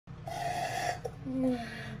It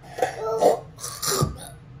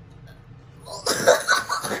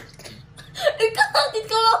can't. It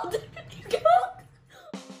can't. It can't.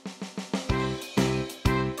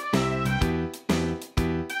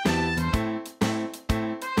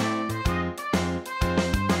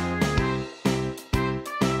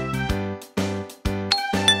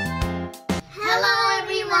 Hello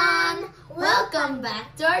everyone! Welcome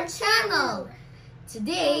back to our channel.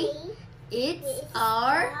 Today it's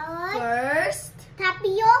our first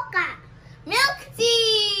tapioca milk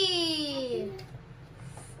tea.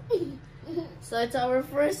 So it's our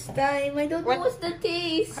first time. I don't know what's the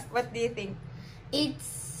taste. What do you think?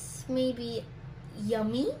 It's maybe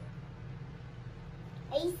yummy.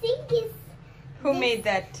 I think it's Who made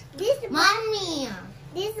that? this Mommy!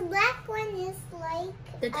 this black one is like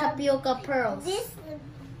The tapioca pearls. this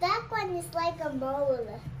black one is like a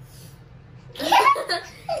bowl.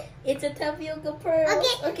 It's a tapioca pearl.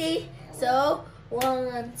 Okay. So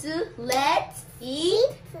 1, 2, let's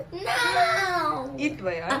eat now. Eat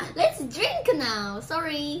ba yan? Let's drink now.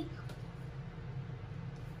 Sorry.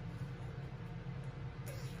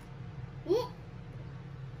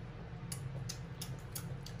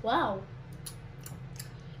 Wow.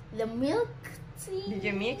 The milk tea. Did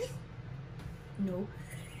you mix? No.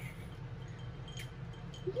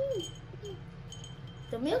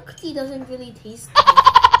 The milk tea doesn't really taste good.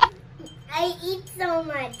 I eat so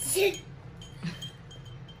much.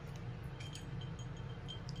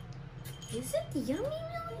 Is it yummy,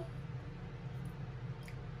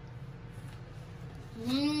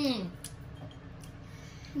 really?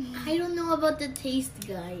 I don't know about the taste,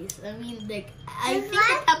 guys. I mean, like, I It's think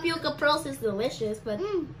the tapioca pearls is delicious, but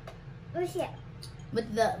What's it?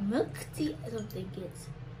 but the milk tea, I don't think it's.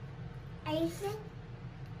 I think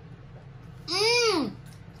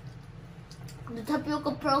The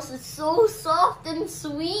tapioca pearls is so soft and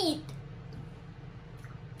sweet.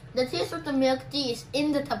 The taste of the milk tea is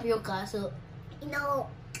in the tapioca, so. no.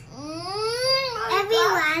 my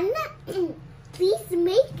Everyone, please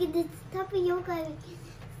make this tapioca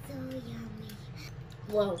so yummy.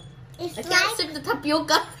 God. Wow. It's I can't like sip the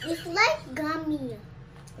tapioca. it's like gummy.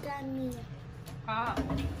 Ah,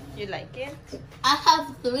 you like it? I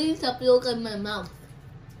have 3 tapioca in my mouth.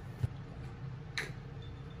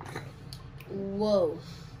 Whoa.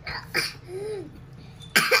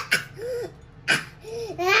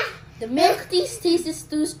 The milk tea taste is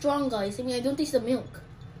too strong, guys. I mean, I don't taste the milk.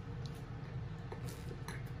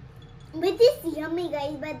 But this yummy,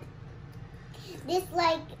 guys. But this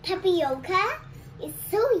like tapioca is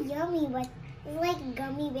so yummy. But it's like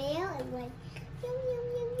gummy bear. It's like yum yum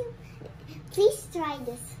yum yum. Please try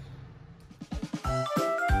this.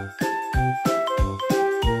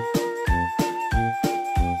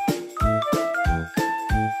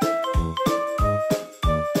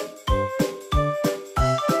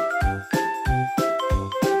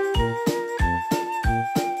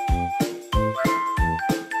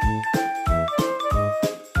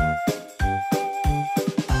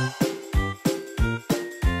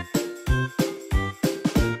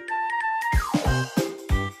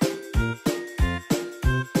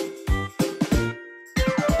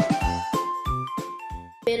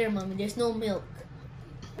 Bitter, mommy. There's no milk.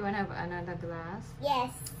 You wanna have another glass?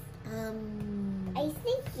 Yes, I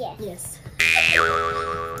think yes. Yes.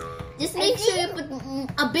 Just make sure you put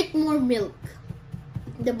a bit more milk.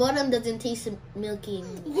 The bottom doesn't taste milky.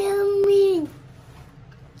 Yummy.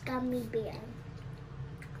 Gummy bear.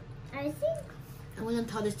 I think I want to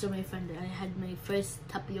tell this to my friend that I had my first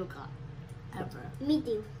tapioca ever. me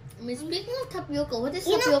too. I mean, speaking of tapioca, what is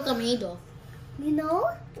You know- tapioca made of? You know,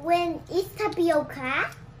 when it's tapioca,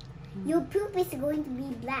 your poop is going to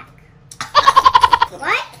be black.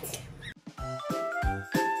 What?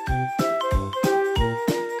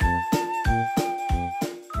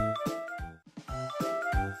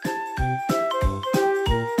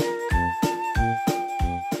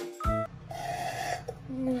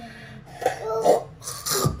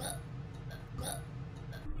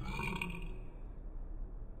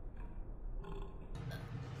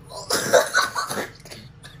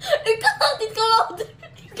 It can't! It can't!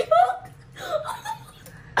 It can't!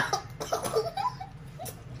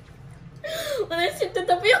 When I sip the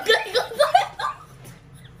tapioca, it comes out.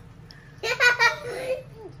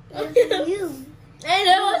 You. And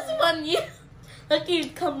that was funny. Lucky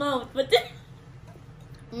it come out, but then.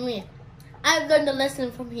 I've learned a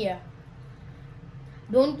lesson from here.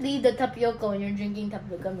 Don't leave the tapioca when you're drinking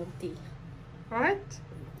tapioca milk tea. What?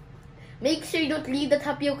 Make sure you don't leave the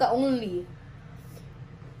tapioca only.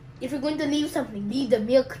 If you're going to leave something, leave the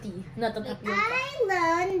milk tea, not the tapioca. I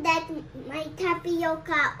learned that my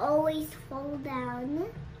tapioca always fall down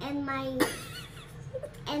and my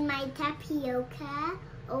And my tapioca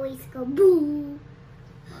always go boom.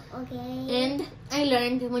 Okay. And I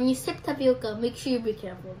learned when you sip tapioca, make sure you be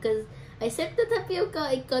careful. Because I sipped the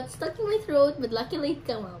tapioca, it got stuck in my throat, but luckily it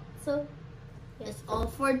came out. So, that's all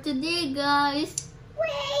for today, guys.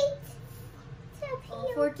 Wait. All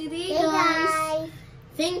for today, Hey guys. guys.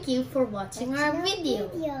 Thank you for watching our video.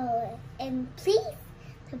 And please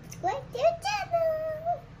subscribe to our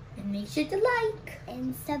channel. And make sure to like.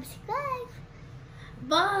 And subscribe.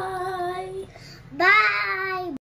 Bye. Bye.